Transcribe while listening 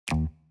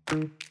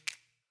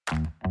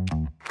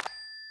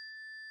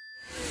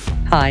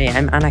Hi,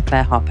 I'm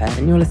Clare Harper,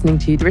 and you're listening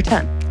to The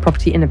Return,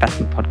 Property and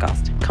Investment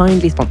Podcast,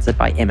 kindly sponsored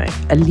by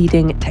IMMO, a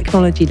leading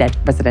technology-led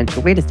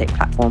residential real estate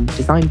platform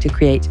designed to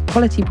create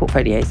quality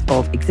portfolios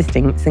of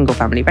existing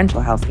single-family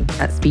rental housing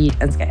at speed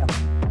and scale.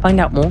 Find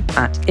out more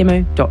at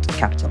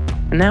immo.capital.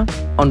 And now,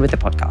 on with the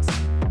podcast.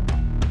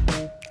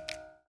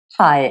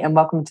 Hi, and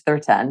welcome to The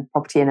Return,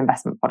 Property and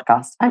Investment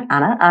Podcast. I'm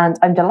Anna, and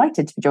I'm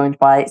delighted to be joined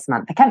by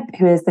Samantha Kempe,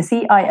 who is the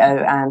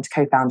CIO and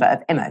co-founder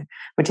of IMMO,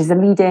 which is a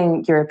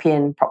leading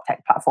European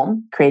PropTech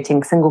platform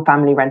creating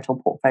single-family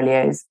rental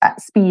portfolios at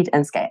speed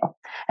and scale.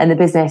 And the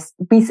business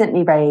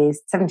recently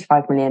raised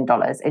 $75 million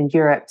in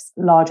Europe's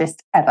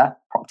largest ever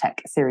PropTech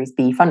Series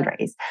B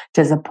fundraise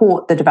to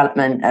support the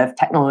development of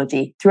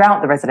technology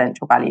throughout the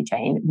residential value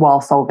chain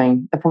while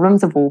solving the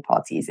problems of all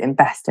parties,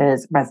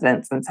 investors,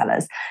 residents, and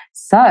sellers.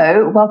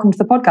 So, welcome to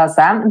the podcast,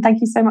 Sam, and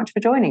thank you so much for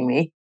joining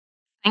me.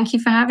 Thank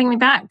you for having me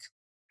back.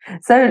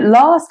 So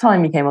last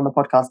time you came on the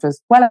podcast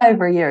was well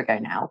over a year ago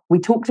now. We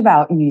talked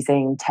about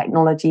using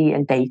technology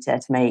and data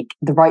to make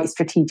the right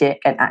strategic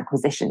and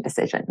acquisition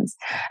decisions.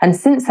 And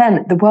since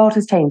then, the world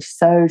has changed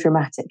so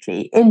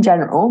dramatically in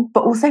general,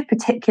 but also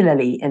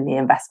particularly in the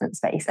investment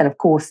space. And of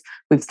course,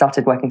 we've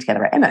started working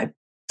together at IMMO.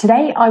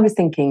 Today, I was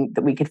thinking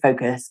that we could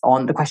focus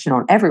on the question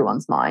on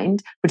everyone's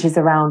mind, which is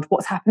around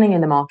what's happening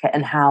in the market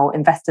and how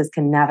investors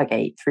can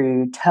navigate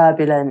through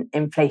turbulent,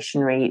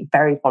 inflationary,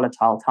 very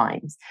volatile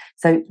times.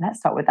 So let's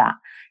start with that.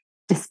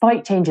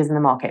 Despite changes in the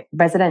market,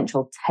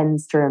 residential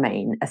tends to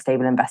remain a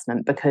stable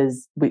investment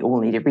because we all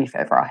need a roof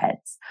over our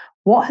heads.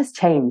 What has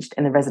changed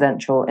in the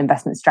residential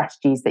investment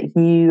strategies that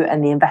you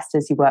and the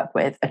investors you work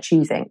with are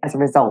choosing as a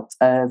result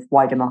of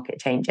wider market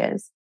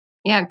changes?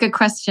 Yeah, good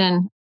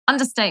question.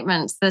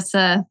 Understatement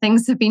that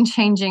things have been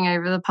changing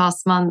over the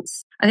past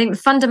months. I think the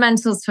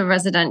fundamentals for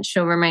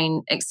residential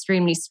remain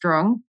extremely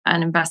strong,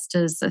 and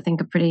investors, I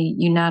think, are pretty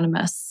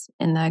unanimous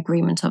in their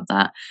agreement of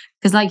that.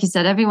 Because like you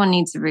said, everyone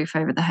needs a roof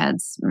over their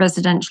heads.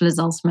 Residential is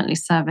ultimately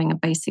serving a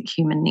basic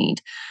human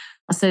need.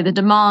 So the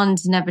demand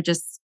never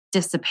just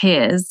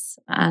disappears.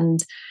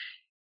 And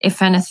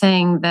if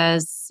anything,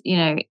 there's,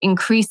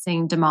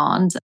 increasing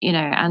demand,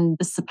 and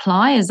the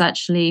supply is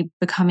actually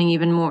becoming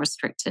even more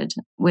restricted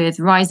with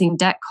rising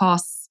debt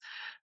costs,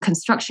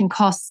 construction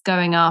costs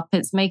going up.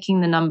 It's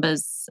making the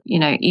numbers,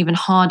 even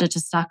harder to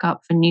stack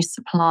up for new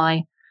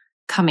supply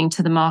coming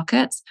to the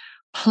market.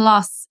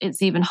 Plus,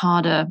 it's even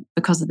harder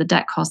because of the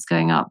debt costs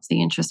going up,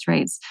 the interest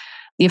rates,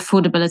 the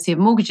affordability of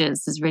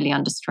mortgages is really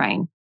under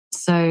strain.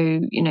 So,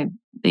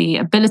 the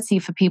ability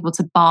for people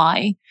to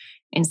buy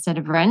instead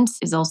of rent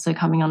is also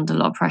coming under a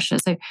lot of pressure.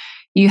 So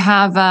you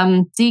have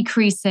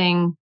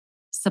decreasing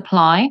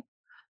supply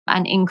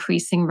and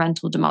increasing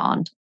rental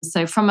demand.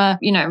 So from a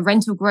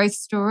rental growth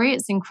story,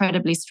 it's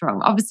incredibly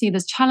strong. Obviously,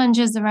 there's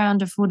challenges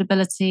around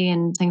affordability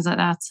and things like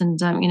that. And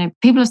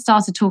people have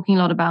started talking a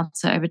lot about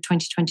it over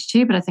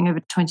 2022, but I think over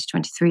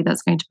 2023,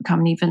 that's going to become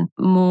an even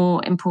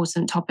more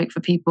important topic for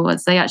people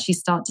as they actually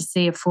start to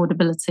see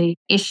affordability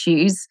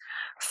issues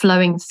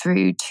flowing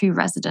through to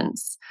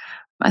residents.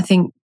 I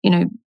think,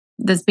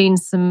 there's been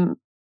some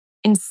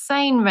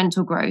insane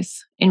rental growth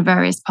in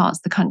various parts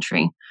of the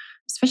country,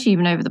 especially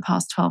even over the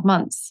past 12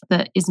 months,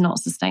 that is not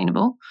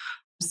sustainable.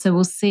 So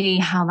we'll see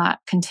how that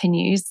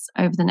continues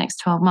over the next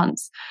 12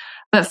 months.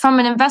 But from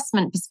an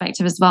investment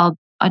perspective as well,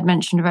 I'd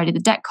mentioned already,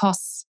 the debt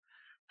costs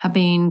have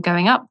been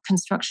going up.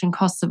 Construction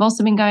costs have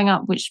also been going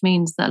up, which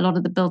means that a lot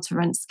of the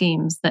build-to-rent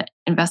schemes that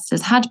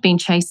investors had been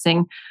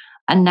chasing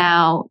and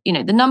now,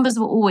 the numbers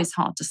were always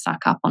hard to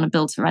stack up on a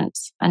build-to-rent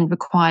and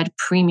required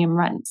premium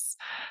rents.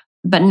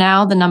 But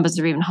now the numbers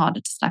are even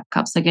harder to stack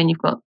up. So again, you've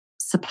got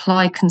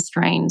supply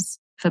constraints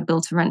for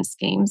build-to-rent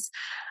schemes.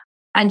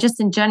 And just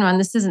in general, and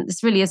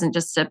this really isn't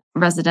just a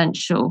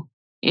residential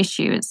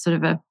issue, it's sort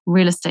of a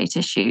real estate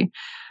issue,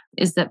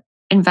 is that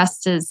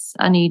investors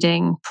are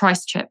needing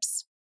price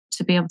chips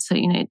to be able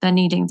to, they're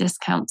needing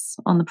discounts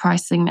on the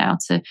pricing now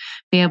to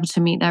be able to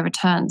meet their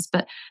returns.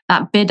 But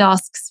that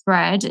bid-ask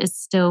spread is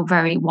still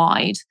very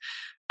wide.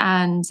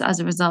 And as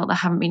a result, there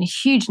haven't been a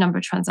huge number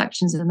of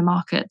transactions in the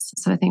market.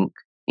 So I think,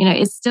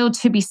 it's still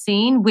to be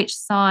seen which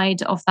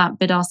side of that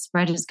bid-ask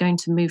spread is going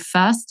to move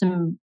first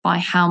and by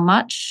how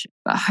much.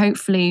 But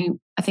hopefully,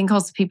 I think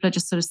also people are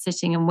just sort of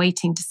sitting and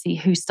waiting to see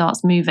who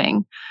starts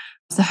moving.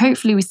 So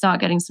hopefully we start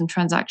getting some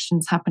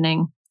transactions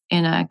happening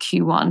in a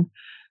Q1.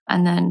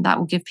 And then that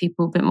will give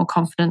people a bit more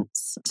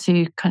confidence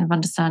to kind of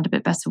understand a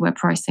bit better where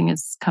pricing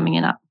is coming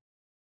in at.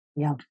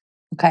 Yeah.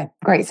 Okay,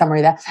 great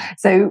summary there.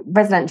 So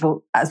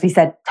residential, as we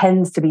said,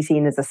 tends to be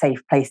seen as a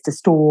safe place to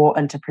store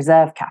and to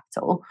preserve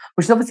capital,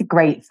 which is obviously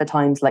great for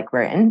times like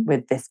we're in,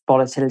 with this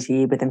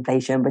volatility, with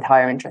inflation, with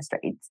higher interest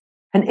rates.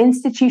 An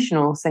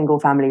institutional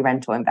single-family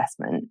rental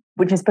investment,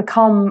 which has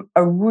become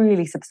a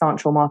really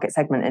substantial market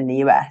segment in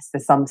the US.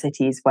 There's some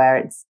cities where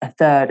it's a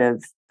third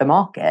of the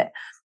market.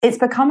 It's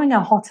becoming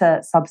a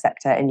hotter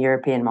subsector in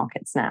European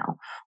markets now.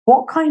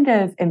 What kind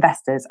of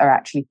investors are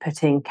actually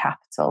putting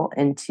capital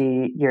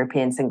into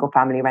European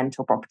single-family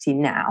rental property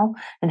now?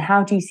 And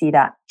how do you see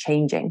that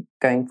changing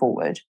going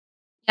forward?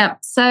 Yeah.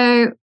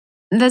 So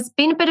there's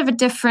been a bit of a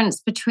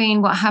difference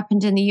between what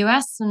happened in the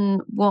US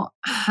and what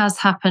has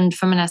happened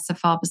from an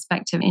SFR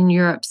perspective in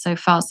Europe so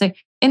far. So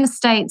in the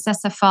States,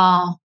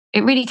 SFR,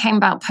 it really came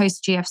about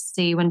post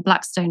GFC when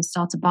Blackstone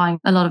started buying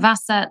a lot of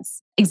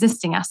assets,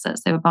 existing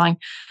assets they were buying,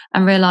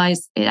 and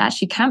realized it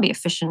actually can be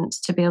efficient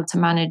to be able to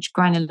manage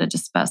granular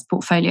dispersed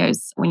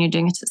portfolios when you're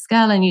doing it at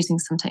scale and using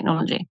some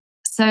technology.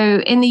 So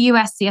in the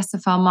US, the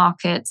SFR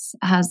market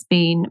has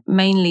been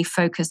mainly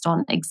focused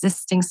on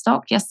existing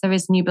stock. Yes, there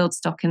is new build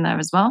stock in there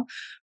as well,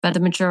 but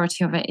the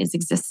majority of it is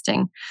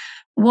existing.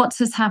 What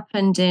has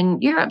happened in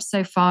Europe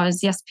so far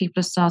is, yes, people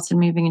have started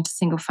moving into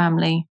single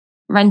family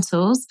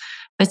rentals,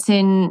 but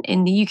in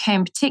the UK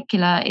in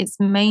particular, it's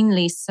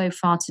mainly so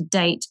far to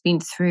date been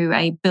through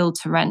a build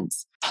to rent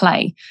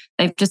play.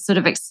 They've just sort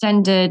of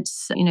extended,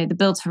 the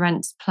build to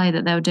rent play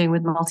that they were doing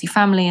with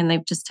multifamily, and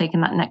they've just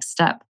taken that next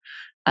step,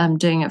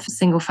 doing it for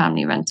single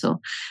family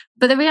rental.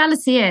 But the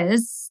reality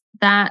is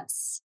that,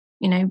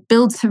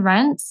 build to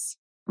rent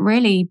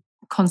really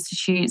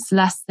constitutes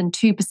less than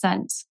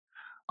 2%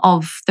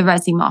 of the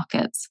resi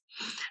market.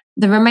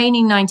 The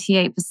remaining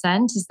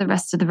 98% is the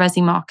rest of the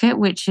resi market,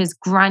 which is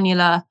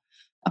granular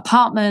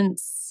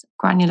apartments,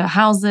 granular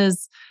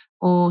houses,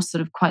 or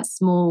sort of quite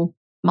small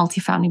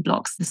multifamily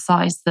blocks, the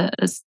size that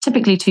is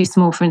typically too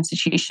small for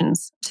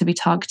institutions to be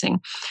targeting.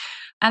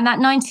 And that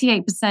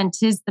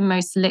 98% is the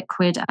most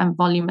liquid and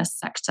voluminous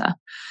sector.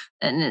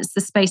 And it's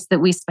the space that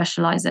we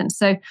specialize in.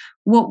 So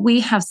what we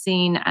have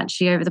seen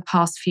actually over the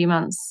past few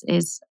months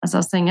is, as I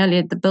was saying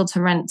earlier, the build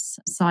to rent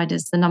side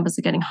is the numbers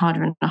are getting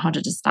harder and harder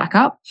to stack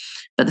up.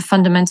 But the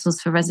fundamentals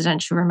for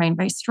residential remain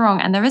very strong.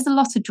 And there is a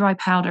lot of dry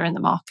powder in the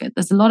market.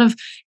 There's a lot of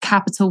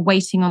capital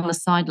waiting on the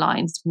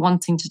sidelines,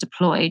 wanting to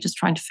deploy, just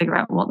trying to figure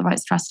out what the right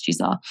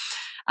strategies are.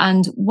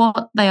 And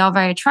what they are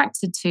very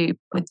attracted to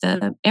with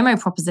the IMMO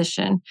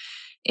proposition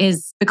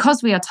is,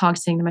 because we are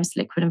targeting the most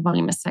liquid and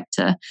voluminous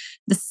sector,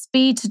 the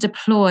speed to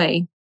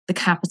deploy the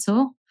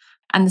capital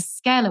and the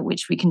scale at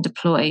which we can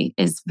deploy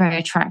is very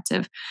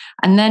attractive.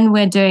 And then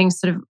we're doing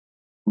sort of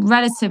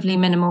relatively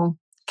minimal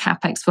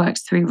CapEx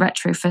works through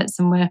retrofits,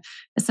 and we're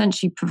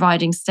essentially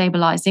providing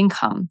stabilized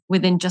income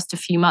within just a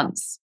few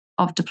months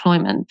of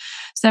deployment.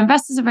 So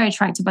investors are very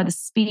attracted by the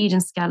speed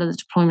and scale of the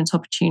deployment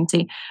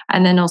opportunity,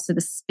 and then also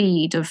the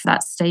speed of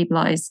that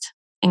stabilized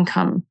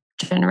income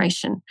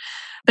generation.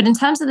 But in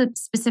terms of the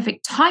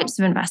specific types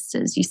of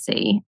investors you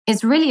see,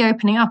 it's really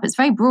opening up. It's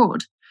very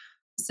broad.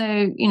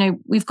 So,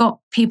 we've got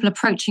people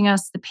approaching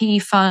us, the PE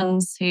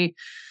funds who,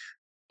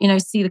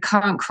 see the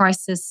current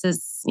crisis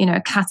as,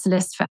 a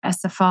catalyst for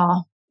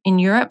SFR in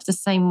Europe, the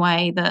same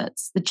way that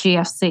the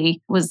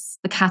GFC was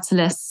the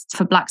catalyst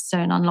for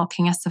Blackstone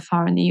unlocking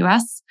SFR in the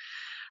US.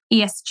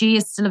 ESG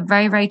is still a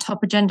very, very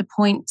top agenda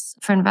point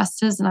for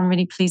investors, and I'm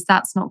really pleased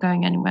that's not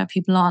going anywhere.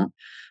 People aren't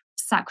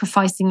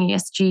sacrificing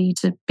ESG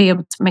to be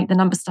able to make the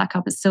numbers stack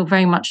up. It's still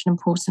very much an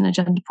important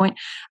agenda point.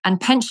 And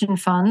pension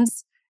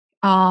funds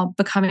are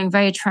becoming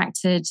very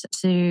attracted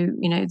to,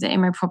 the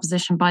IMMO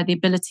proposition by the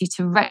ability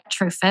to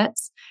retrofit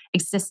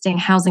existing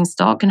housing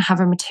stock and have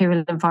a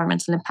material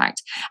environmental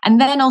impact.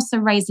 And then also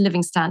raise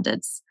living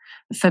standards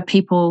for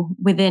people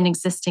within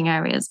existing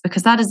areas,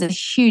 because that is a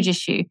huge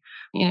issue.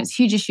 It's a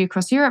huge issue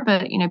across Europe,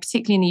 but,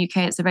 particularly in the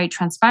UK, it's a very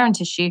transparent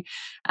issue.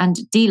 And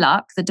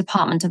DLUC, the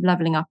Department of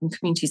Levelling Up in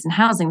Communities and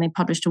Housing, they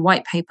published a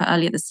white paper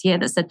earlier this year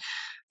that said,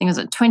 I think it was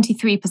at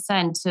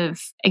 23% of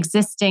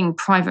existing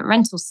private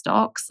rental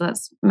stock, so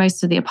that's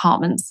most of the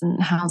apartments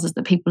and houses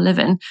that people live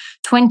in,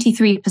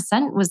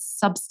 23% was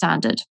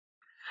substandard.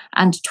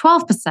 And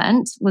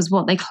 12% was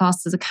what they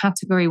classed as a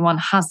category 1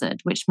 hazard,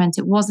 which meant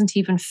it wasn't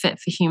even fit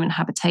for human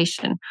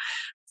habitation.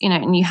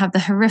 And you have the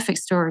horrific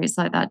stories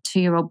like that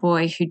 2-year-old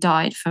boy who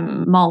died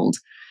from mold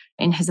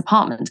in his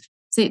apartment.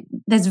 So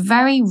there's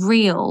very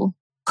real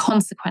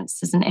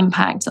consequences and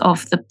impact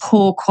of the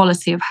poor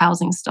quality of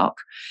housing stock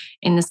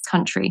in this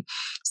country.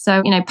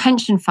 So,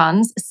 pension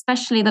funds,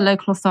 especially the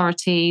local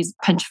authorities,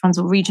 pension funds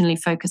or regionally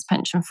focused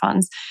pension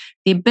funds,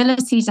 the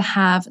ability to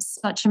have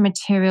such a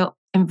material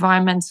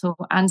environmental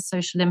and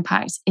social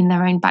impact in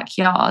their own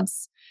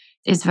backyards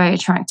is very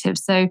attractive.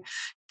 So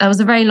that was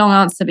a very long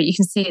answer, but you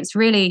can see it's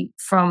really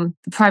from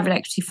the private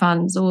equity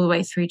funds all the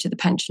way through to the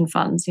pension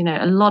funds.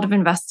 A lot of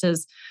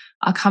investors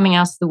are coming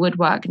out of the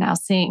woodwork now,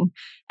 seeing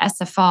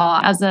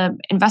SFR as an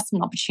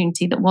investment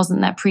opportunity that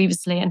wasn't there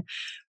previously. And,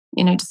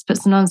 just put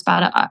some numbers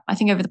about it. I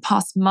think over the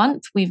past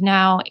month, we've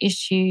now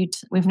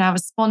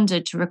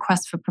responded to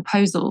requests for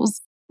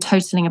proposals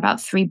totaling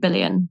about 3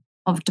 billion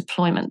of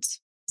deployment.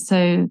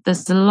 So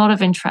there's a lot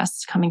of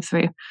interest coming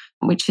through,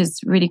 which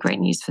is really great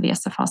news for the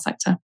SFR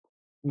sector.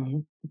 Mm-hmm.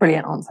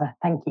 Brilliant answer.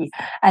 Thank you.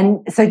 And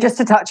so just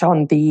to touch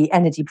on the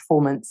energy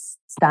performance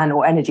standard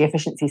or energy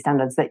efficiency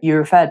standards that you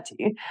referred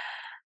to,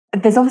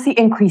 There's obviously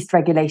increased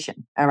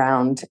regulation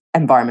around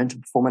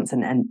environmental performance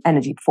and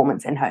energy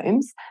performance in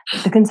homes.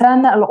 The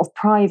concern that a lot of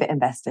private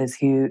investors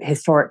who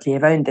historically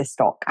have owned this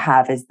stock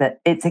have is that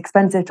it's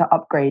expensive to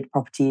upgrade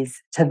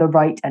properties to the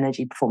right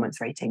energy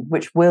performance rating,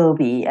 which will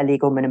be a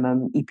legal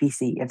minimum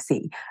EPC of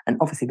C. And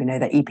obviously, we know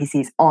that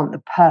EPCs aren't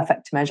the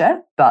perfect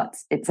measure, but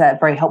it's a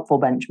very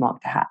helpful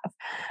benchmark to have.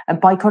 And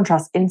by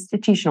contrast,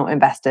 institutional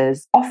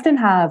investors often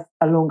have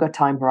a longer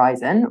time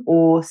horizon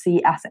or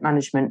see asset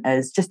management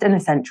as just an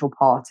essential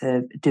part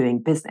of doing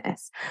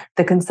business.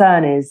 The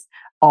concern is,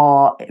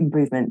 are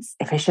improvements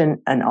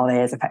efficient and are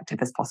they as effective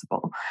as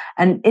possible?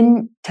 And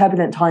in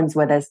turbulent times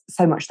where there's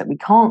so much that we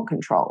can't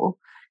control,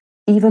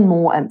 even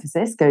more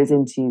emphasis goes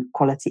into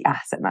quality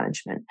asset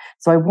management.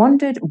 So I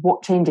wondered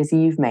what changes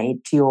you've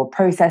made to your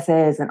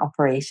processes and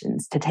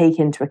operations to take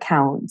into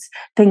account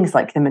things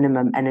like the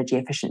minimum energy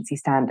efficiency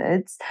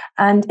standards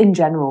and, in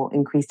general,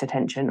 increased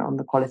attention on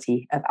the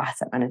quality of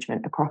asset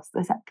management across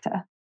the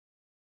sector.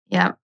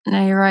 Yeah,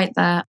 no, you're right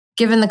there.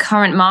 Given the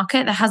current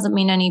market, there hasn't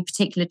been any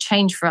particular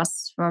change for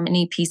us from an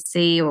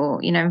EPC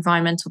or,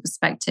 environmental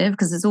perspective,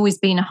 because it's always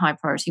been a high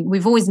priority.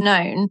 We've always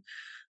known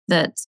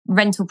that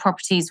rental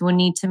properties will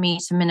need to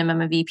meet a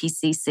minimum of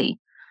EPCC.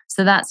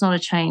 So that's not a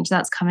change.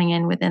 That's coming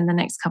in within the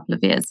next couple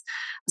of years.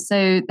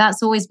 So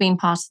that's always been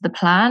part of the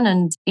plan.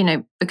 And,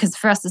 because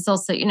for us, it's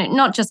also,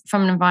 not just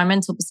from an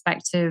environmental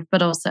perspective,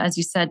 but also, as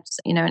you said,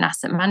 an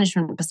asset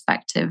management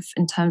perspective,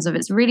 in terms of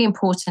it's really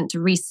important to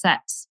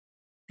reset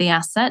the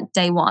asset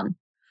day one.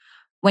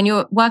 When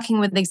you're working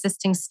with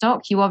existing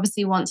stock, you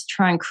obviously want to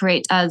try and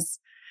create as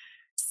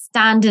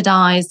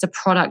standardized a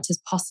product as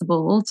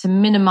possible to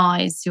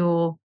minimize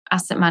your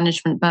asset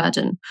management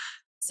burden.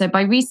 So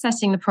by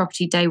resetting the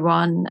property day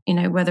one,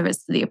 whether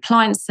it's the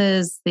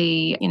appliances,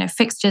 the,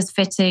 fixtures,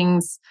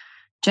 fittings,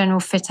 general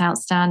fit out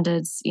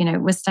standards,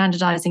 we're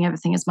standardizing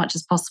everything as much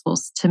as possible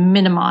to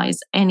minimize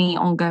any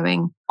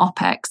ongoing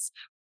OPEX.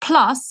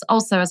 Plus,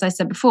 also, as I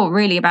said before,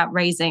 really about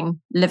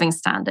raising living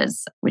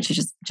standards, which are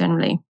just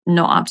generally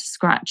not up to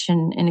scratch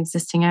in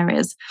existing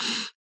areas.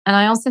 And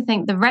I also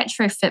think the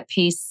retrofit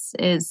piece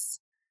is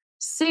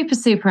super,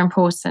 super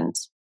important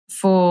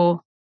for,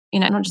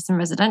 not just in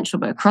residential,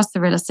 but across the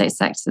real estate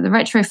sector. The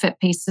retrofit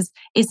piece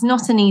is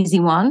not an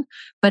easy one,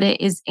 but it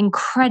is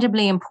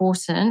incredibly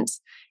important,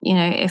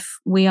 if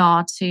we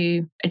are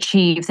to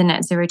achieve the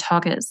net zero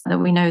targets that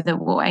we know that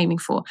we're aiming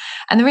for.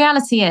 And the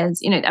reality is,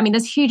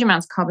 there's huge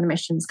amounts of carbon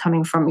emissions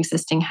coming from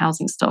existing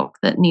housing stock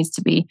that needs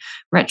to be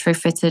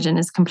retrofitted and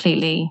is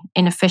completely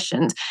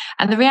inefficient.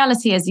 And the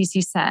reality is, as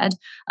you said,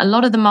 a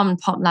lot of the mum and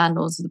pop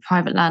landlords or the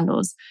private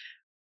landlords,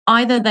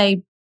 either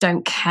they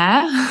don't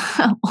care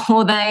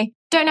or they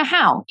don't know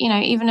how,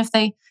 even if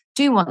they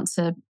do want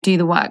to do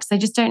the works, they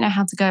just don't know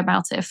how to go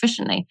about it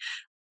efficiently.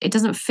 It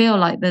doesn't feel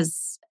like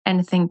there's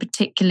anything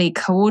particularly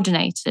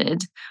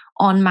coordinated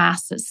en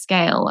masse at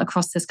scale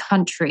across this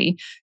country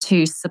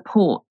to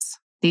support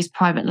these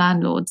private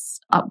landlords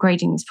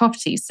upgrading these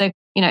properties. So,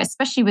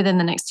 especially within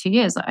the next 2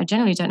 years, I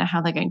generally don't know how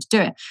they're going to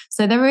do it.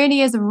 So there really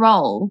is a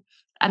role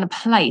and a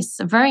place,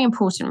 a very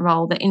important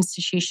role that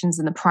institutions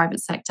in the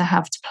private sector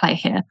have to play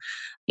here.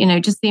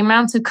 Just the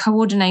amount of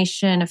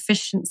coordination,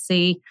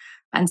 efficiency,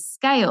 and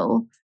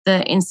scale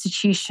that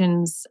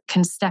institutions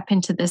can step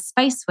into this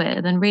space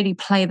with and really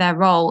play their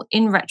role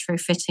in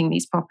retrofitting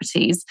these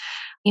properties.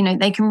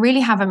 They can really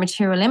have a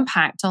material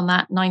impact on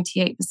that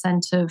 98%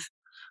 of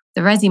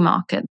the resi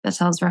market that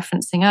I was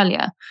referencing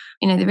earlier.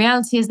 The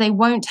reality is they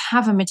won't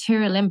have a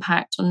material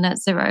impact on net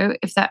zero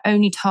if they're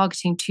only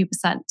targeting 2%,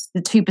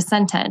 the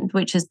 2% end,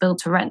 which is build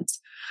to rent.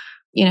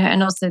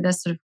 And also they're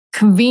sort of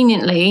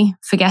conveniently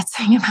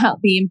forgetting about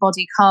the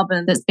embodied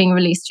carbon that's being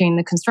released during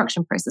the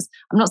construction process.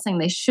 I'm not saying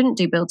they shouldn't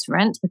do build to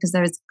rent, because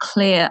there is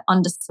clear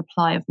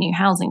undersupply of new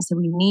housing. So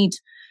we need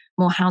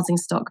more housing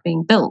stock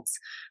being built.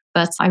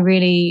 But I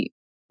really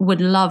would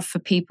love for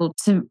people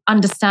to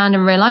understand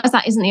and realize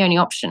that isn't the only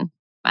option.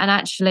 And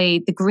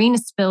actually, the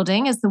greenest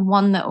building is the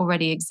one that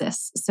already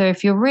exists. So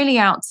if you're really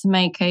out to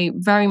make a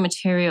very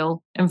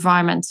material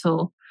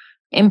environmental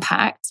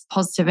impact,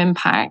 positive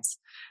impact,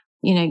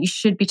 you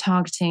should be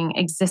targeting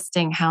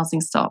existing housing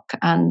stock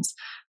and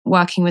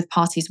working with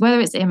parties, whether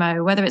it's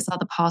IMMO, whether it's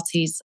other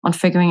parties, on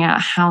figuring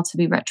out how to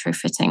be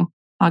retrofitting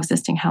our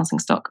existing housing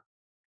stock.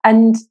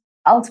 And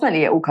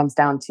ultimately, it all comes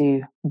down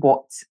to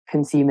what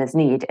consumers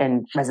need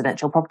in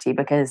residential property,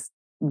 because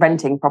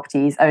renting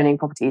properties, owning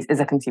properties is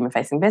a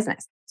consumer-facing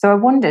business. So I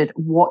wondered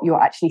what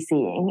you're actually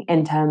seeing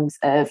in terms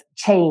of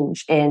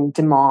change in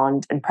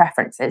demand and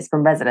preferences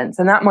from residents.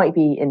 And that might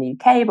be in the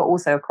UK, but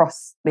also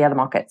across the other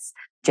markets,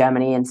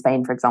 Germany and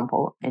Spain, for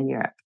example, in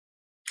Europe.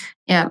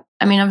 Yeah,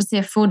 obviously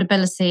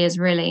affordability is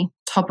really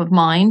top of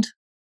mind.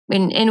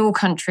 In all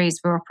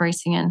countries we're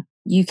operating in,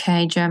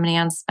 UK, Germany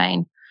and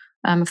Spain,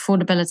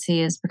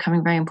 affordability is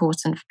becoming very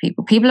important for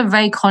people. People are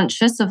very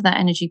conscious of their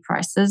energy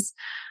prices,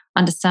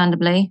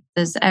 understandably.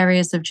 There's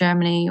areas of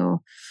Germany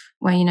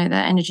where, their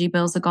energy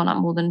bills have gone up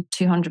more than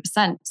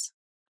 200%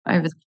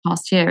 over the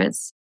past year.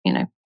 It's,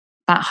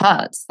 that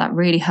hurts. That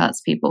really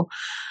hurts people.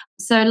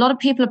 So a lot of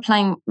people are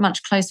paying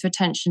much closer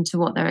attention to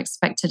what their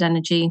expected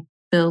energy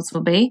bills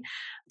will be.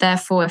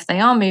 Therefore, if they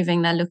are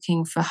moving, they're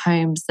looking for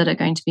homes that are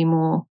going to be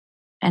more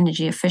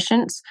energy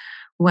efficient,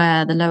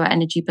 where the lower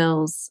energy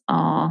bills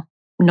are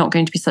not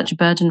going to be such a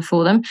burden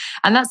for them.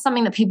 And that's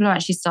something that people are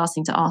actually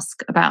starting to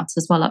ask about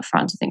as well up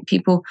front. I think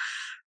people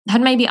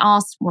had maybe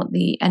asked what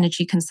the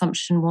energy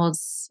consumption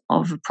was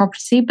of a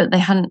property, but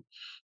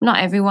not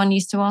everyone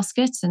used to ask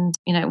it. And,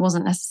 it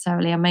wasn't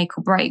necessarily a make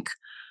or break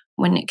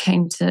when it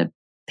came to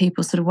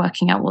people sort of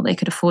working out what they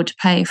could afford to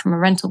pay from a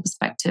rental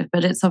perspective.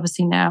 But it's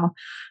obviously now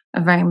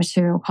a very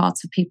material part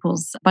of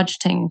people's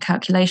budgeting and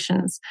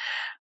calculations.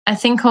 I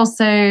think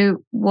also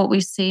what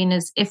we've seen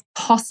is, if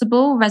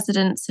possible,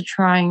 residents are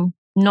trying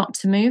not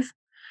to move.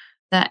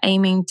 They're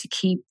aiming to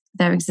keep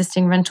their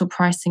existing rental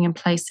pricing in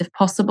place if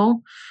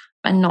possible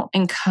and not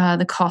incur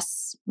the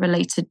costs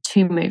related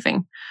to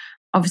moving.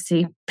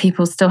 Obviously,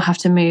 people still have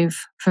to move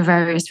for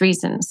various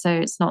reasons. So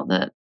it's not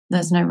that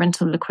there's no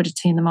rental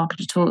liquidity in the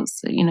market at all.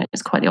 So,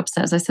 it's quite the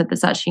opposite. As I said,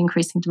 there's actually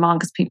increasing demand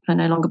because people are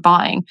no longer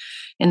buying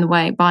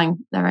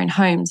their own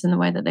homes in the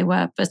way that they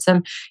were. But,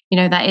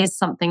 that is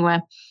something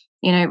where,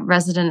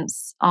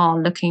 residents are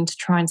looking to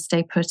try and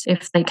stay put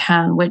if they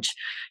can, which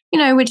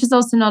is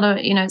also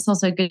it's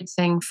also a good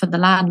thing for the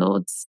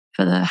landlords,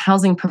 for the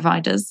housing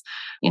providers,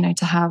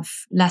 to have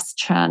less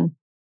churn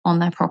on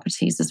their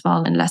properties as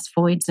well and less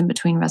voids in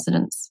between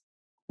residents.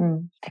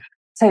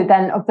 So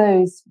then, of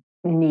those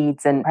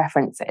needs and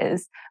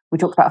preferences, we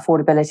talked about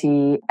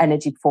affordability,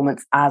 energy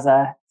performance as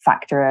a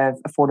factor of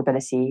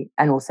affordability,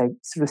 and also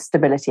sort of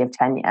stability of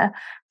tenure.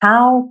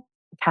 How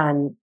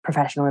can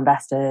professional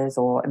investors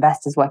or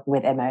investors working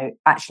with IMMO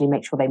actually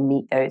make sure they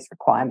meet those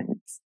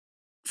requirements?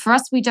 For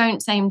us, we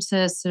don't aim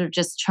to sort of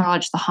just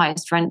charge the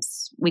highest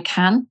rents we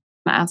can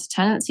out of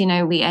tenants.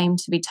 We aim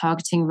to be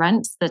targeting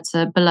rents that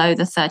are below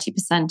the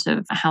 30%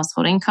 of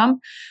household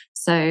income.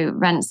 So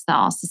rents that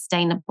are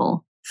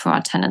sustainable for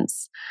our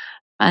tenants.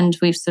 And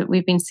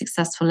we've been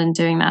successful in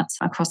doing that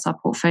across our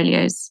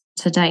portfolios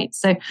to date.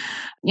 So,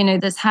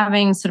 there's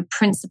having sort of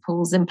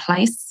principles in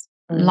place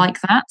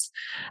like that.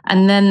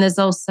 And then there's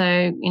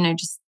also,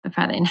 just the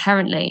fact that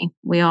inherently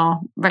we are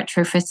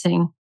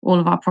retrofitting all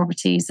of our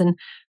properties and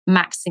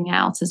maxing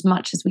out as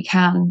much as we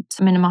can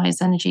to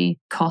minimize energy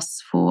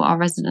costs for our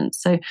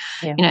residents. So,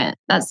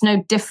 that's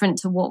no different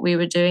to what we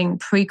were doing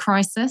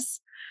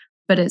pre-crisis,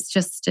 but it's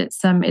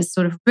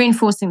sort of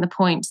reinforcing the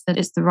point that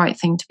it's the right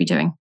thing to be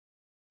doing.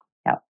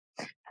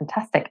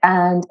 Fantastic.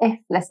 And if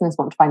listeners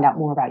want to find out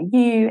more about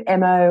you,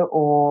 IMMO,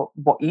 or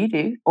what you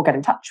do, or get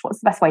in touch, what's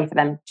the best way for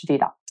them to do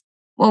that?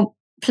 Well,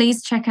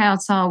 please check out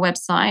our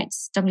website,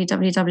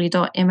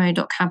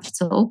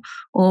 www.immo.capital,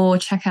 or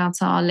check out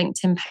our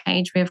LinkedIn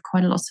page. We have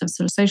quite a lot of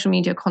sort of social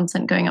media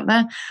content going up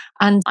there.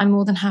 And I'm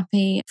more than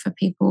happy for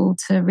people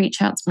to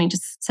reach out to me.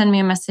 Just send me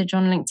a message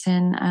on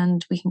LinkedIn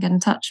and we can get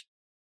in touch.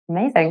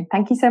 Amazing.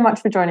 Thank you so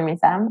much for joining me,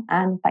 Sam.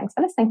 And thanks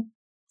for listening.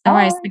 No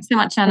worries. Thanks so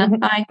much, Anna.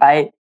 Bye.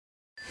 Bye.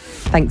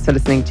 Thanks for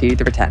listening to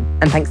The Return,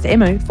 and thanks to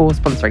IMMO for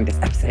sponsoring this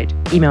episode.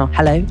 Email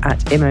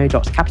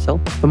hello@immo.capital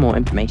for more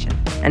information.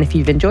 And if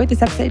you've enjoyed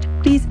this episode,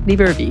 please leave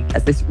a review,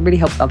 as this really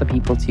helps other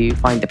people to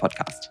find the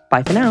podcast.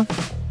 Bye for now.